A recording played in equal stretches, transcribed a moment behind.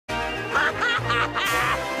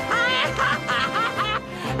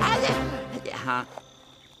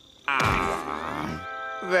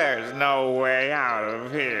There's no way out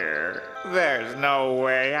of here. There's no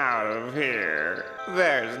way out of here.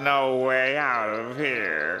 There's no way out of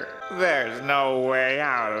here. There's no way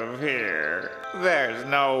out of here. There's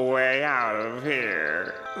no way out of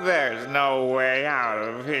here. There's no way out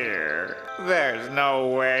of here. There's no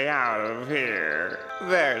way out of here.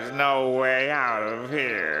 There's no way out of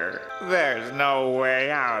here. There's no way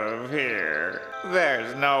out of here.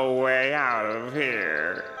 There's no way out of here.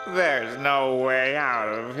 There's no way out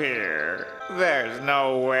of here. There's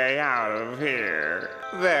no way out of here.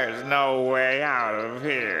 There's no way out of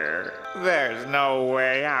here. There's no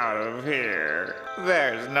way out of here.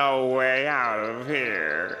 There's no way out of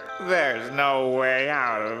here. There's no way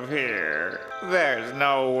out of here. There's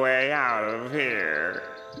no way out of here.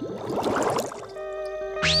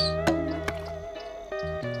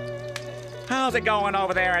 How's it going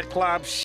over there at Club